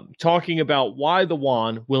 talking about why the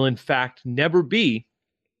yuan will in fact never be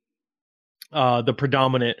the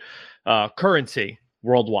predominant currency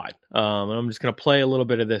worldwide. And I'm just going to play a little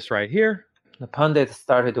bit of this right here. The pundits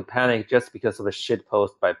started to panic just because of a shit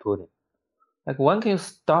post by Putin. Like, when can you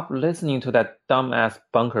stop listening to that dumbass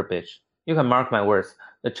bunker bitch? You can mark my words.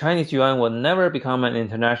 The Chinese yuan will never become an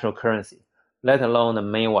international currency, let alone the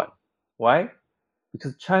main one. Why?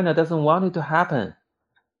 Because China doesn't want it to happen.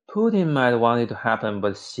 Putin might want it to happen,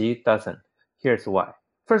 but Xi doesn't. Here's why.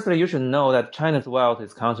 Firstly, you should know that China's wealth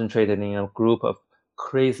is concentrated in a group of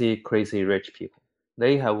crazy rich people.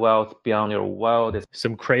 They have wealth beyond your wildest.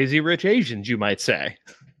 Some crazy rich Asians, you might say.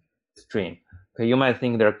 Dream. Okay, you might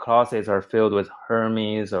think their closets are filled with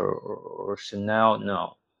Hermes or Chanel.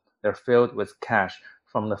 No, they're filled with cash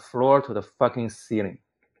from the floor to the fucking ceiling.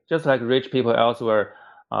 Just like rich people elsewhere,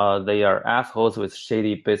 they are assholes with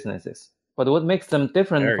shady businesses. But what makes them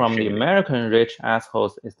different from the American rich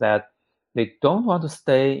assholes is that they don't want to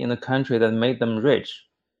stay in the country that made them rich.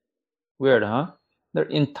 Weird, huh? Their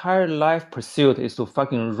entire life pursuit is to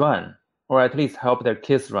fucking run or at least help their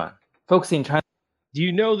kids run. Folks in China. Do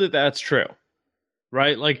you know that that's true?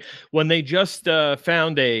 Right? Like when they just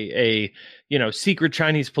found a secret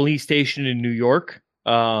Chinese police station in New York.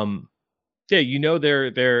 Yeah,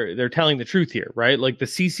 they're telling the truth here, right? Like the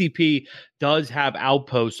CCP does have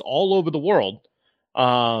outposts all over the world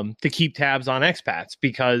to keep tabs on expats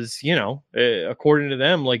because according to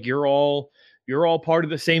them, like you're all part of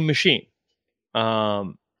the same machine.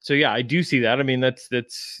 So yeah, I do see that. I mean,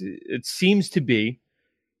 it seems to be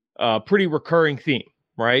a pretty recurring theme,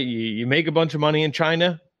 right? You make a bunch of money in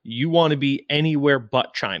China, you want to be anywhere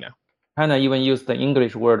but China. China even used the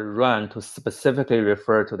English word run to specifically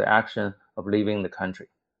refer to the action of leaving the country.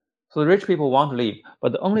 So the rich people want to leave,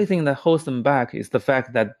 but the only thing that holds them back is the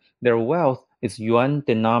fact that their wealth is yuan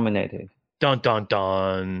denominated. Dun, dun,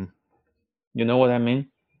 dun. You know what I mean?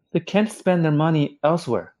 They can't spend their money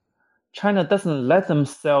elsewhere. China doesn't let them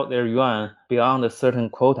sell their yuan beyond a certain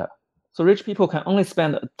quota. So rich people can only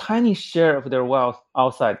spend a tiny share of their wealth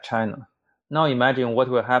outside China. Now imagine what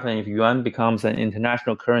will happen if yuan becomes an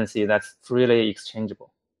international currency that's freely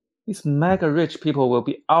exchangeable. These mega rich people will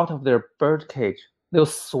be out of their birdcage. They'll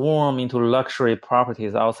swarm into luxury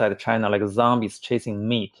properties outside China like zombies chasing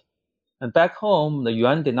meat. And back home, the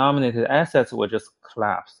yuan-denominated assets will just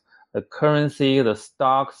collapse. The currency, the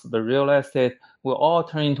stocks, the real estate will all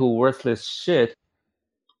turn into worthless shit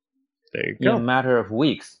in a matter of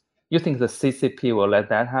weeks. You think the CCP will let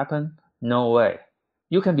that happen? No way.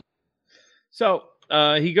 You can be. So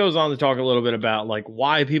he goes on to talk a little bit about like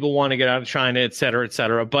why people want to get out of China, et cetera, et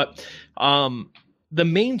cetera. But the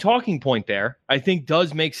main talking point there, I think,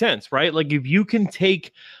 does make sense, right? Like if you can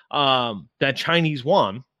take that Chinese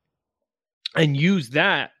yuan and use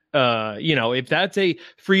that, if that's a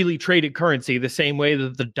freely traded currency, the same way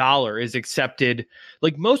that the dollar is accepted,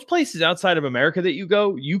 like most places outside of America that you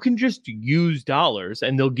go, you can just use dollars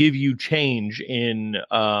and they'll give you change in,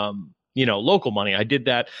 local money. I did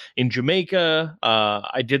that in Jamaica.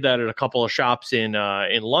 I did that at a couple of shops in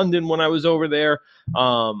London when I was over there.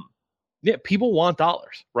 Yeah, people want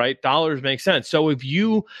dollars, right? Dollars make sense. So if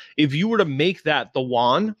you were to make that the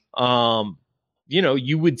yuan,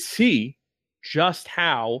 you would see just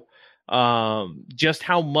how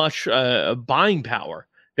much buying power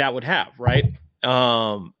that would have, right?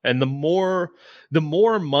 And the more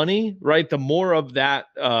money, right, the more of that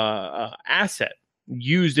asset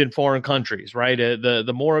used in foreign countries, right?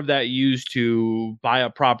 The more of that used to buy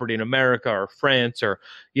a property in America or France or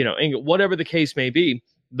England, whatever the case may be,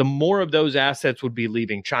 the more of those assets would be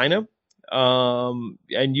leaving China,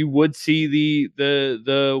 and you would see the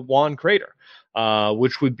yuan crater.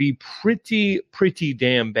 Which would be pretty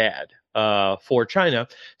damn bad for China.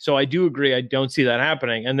 So I do agree. I don't see that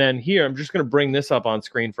happening. And then here, I'm just going to bring this up on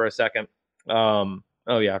screen for a second. Oh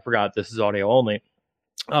yeah, I forgot this is audio only.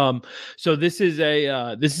 So this is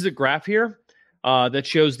a graph here that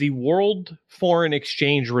shows the world foreign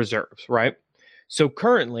exchange reserves, right? So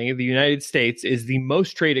currently, the United States is the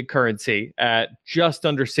most traded currency at just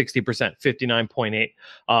under 60%,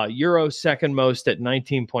 59.8. Euro second most at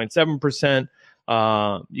 19.7%.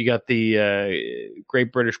 You got the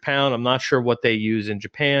Great British Pound. I'm not sure what they use in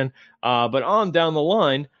Japan. But on down the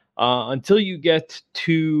line, until you get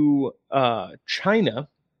to China,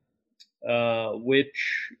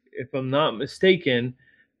 which, if I'm not mistaken,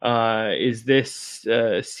 is this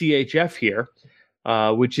CHF here,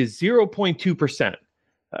 which is 0.2%.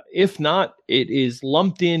 If not, it is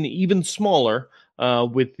lumped in even smaller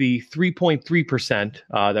with the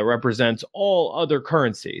 3.3% that represents all other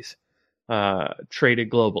currencies traded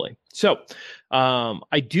globally. So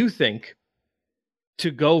I do think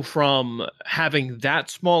to go from having that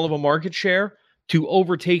small of a market share to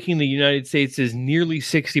overtaking the United States is nearly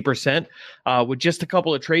 60% with just a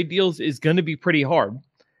couple of trade deals is going to be pretty hard.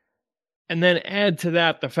 And then add to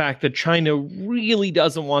that the fact that China really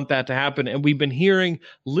doesn't want that to happen. And we've been hearing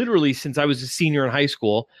literally since I was a senior in high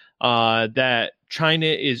school that China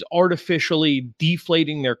is artificially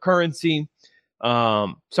deflating their currency.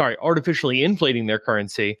 Artificially inflating their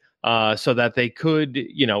currency so that they could,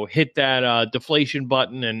 hit that deflation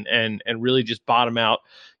button and really just bottom out,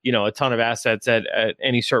 a ton of assets at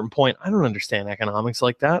any certain point. I don't understand economics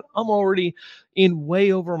like that. I'm already in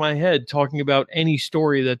way over my head talking about any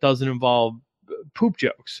story that doesn't involve poop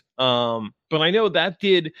jokes. But I know that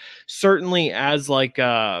did certainly as like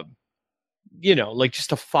just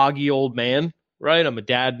a foggy old man. Right. I'm a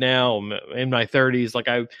dad now. I'm in my 30s. Like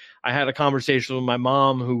I had a conversation with my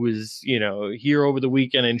mom who was, here over the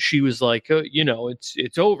weekend, and she was like,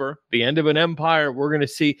 it's over. The end of an empire. We're going to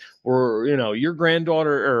see, your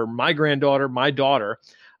granddaughter or my granddaughter, my daughter,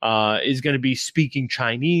 is going to be speaking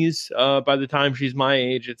Chinese by the time she's my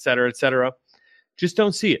age, et cetera, et cetera. Just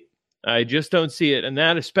don't see it. I just don't see it. And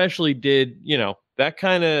that especially did, that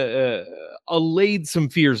kind of allayed some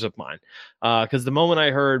fears of mine. Because the moment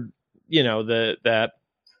I heard, that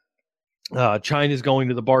China's going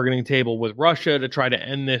to the bargaining table with Russia to try to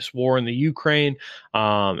end this war in the Ukraine,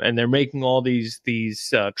 and they're making all these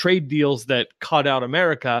trade deals that cut out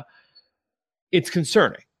America, it's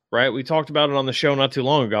concerning, right? We talked about it on the show not too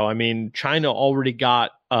long ago. I mean, China already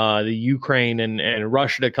got the Ukraine and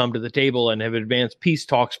Russia to come to the table and have advanced peace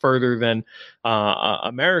talks further than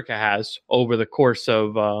America has over the course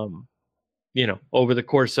of,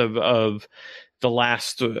 the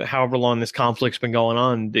last however long this conflict's been going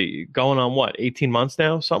on, what, 18 months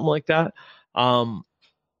now, something like that. I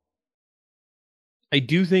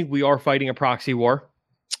do think we are fighting a proxy war.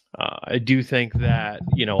 I do think that,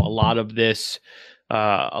 a lot of this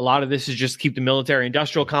is just keep the military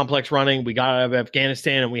industrial complex running. We got out of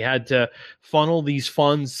Afghanistan and we had to funnel these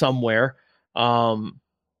funds somewhere.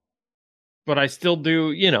 But I still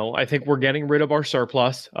do, I think we're getting rid of our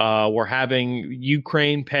surplus. We're having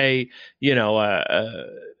Ukraine pay, 10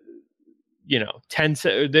 cents.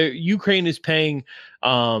 The Ukraine is paying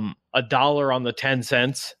 $1 on the 10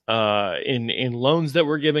 cents in loans that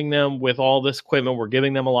we're giving them with all this equipment. We're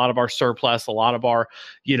giving them a lot of our surplus, a lot of our,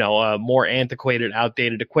 more antiquated,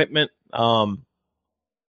 outdated equipment. So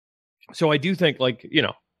I do think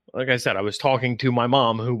like I said, I was talking to my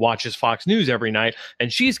mom who watches Fox News every night,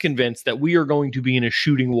 and she's convinced that we are going to be in a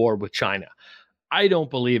shooting war with China. I don't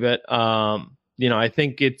believe it. I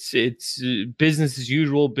think it's business as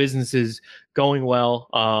usual. Business is going well,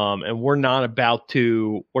 and we're not about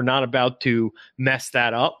to mess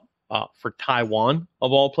that up for Taiwan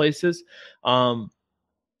of all places.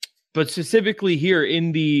 But specifically here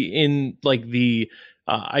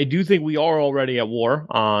I do think we are already at war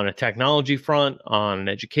on a technology front, on an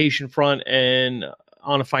education front, and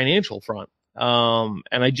on a financial front. And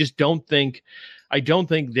I just don't think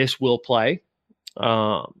this will play.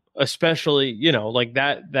 Especially,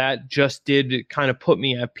 that just did kind of put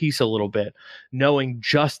me at peace a little bit, knowing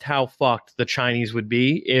just how fucked the Chinese would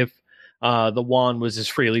be if the yuan was as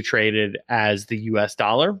freely traded as the US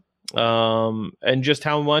dollar, and just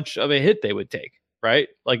how much of a hit they would take. Right?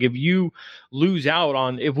 Like if you lose out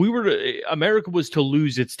on, America was to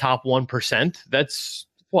lose its top 1%, that's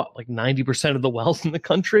what, like 90% of the wealth in the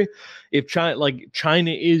country. If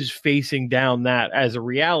China is facing down that as a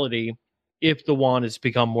reality, if the yuan has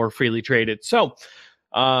become more freely traded. So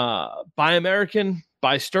buy American,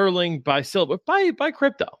 buy sterling, buy silver, buy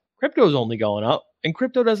crypto. Crypto is only going up, and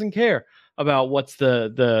crypto doesn't care about what's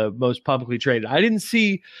the most publicly traded. I didn't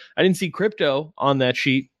see crypto on that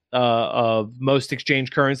sheet of most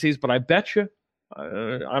exchange currencies, but I bet you,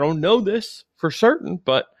 I don't know this for certain,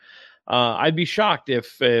 but I'd be shocked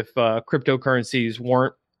if cryptocurrencies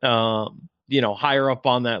weren't, higher up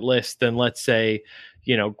on that list than, let's say,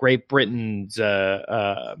 Great Britain's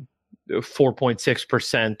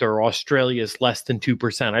 4.6% or Australia's less than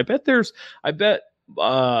 2%.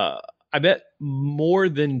 I bet more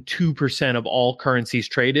than 2% of all currencies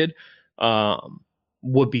traded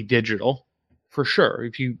would be digital. For sure.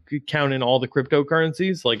 If you count in all the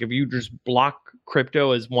cryptocurrencies, like if you just block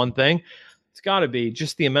crypto as one thing, it's got to be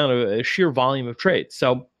just the amount of sheer volume of trade.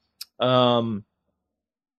 So, the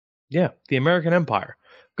American empire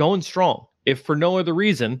going strong. If for no other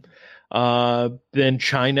reason, then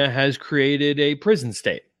China has created a prison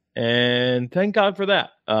state. And thank God for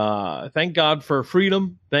that. Thank God for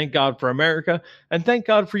freedom. Thank God for America. And thank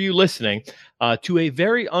God for you listening to a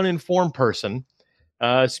very uninformed person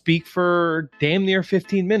speak for damn near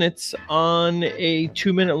 15 minutes on a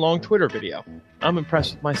 2-minute long Twitter video. I'm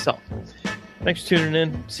impressed with myself. Thanks for tuning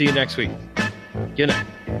in. See you next week. Good night.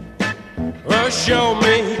 Well, show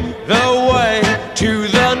me the way to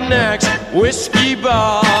the next whiskey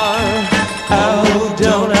bar. Oh,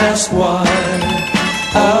 don't ask why.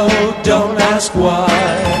 Oh, don't ask why.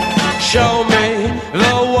 Show me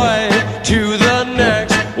the way to the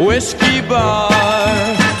next whiskey bar.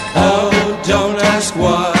 Oh, don't ask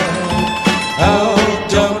why. Oh,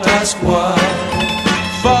 don't ask why.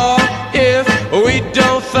 For if we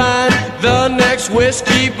don't find the next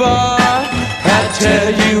whiskey bar, I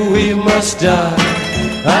tell you we must die.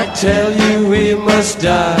 I tell you we must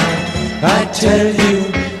die. I tell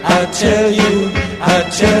you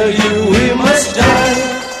we must die.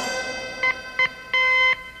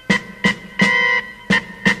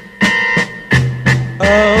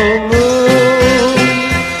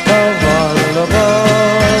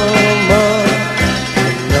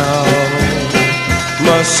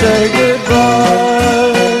 Say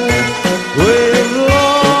goodbye with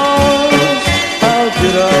long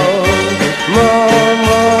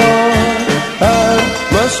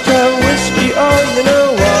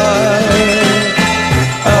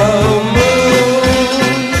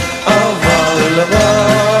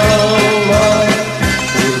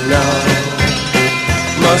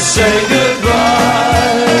say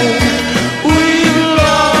goodbye. We've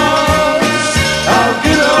lost our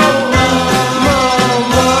good old mama,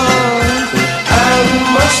 and we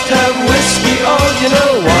must have whiskey, oh, you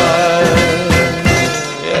know why.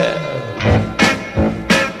 Yeah.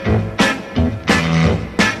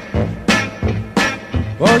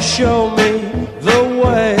 Oh, show me the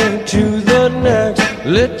way to the next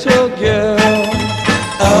little girl.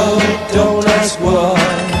 Oh, don't ask why.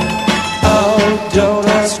 Oh, don't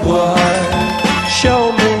ask why.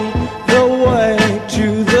 Show me the way to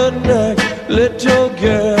the next little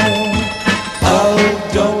girl. Oh,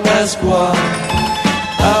 don't ask why.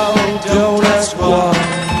 Oh, don't ask why.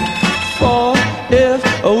 For if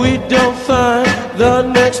we don't find the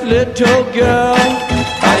next little girl,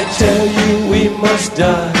 I tell you we must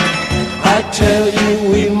die. I tell you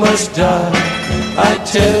we must die. I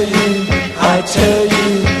tell you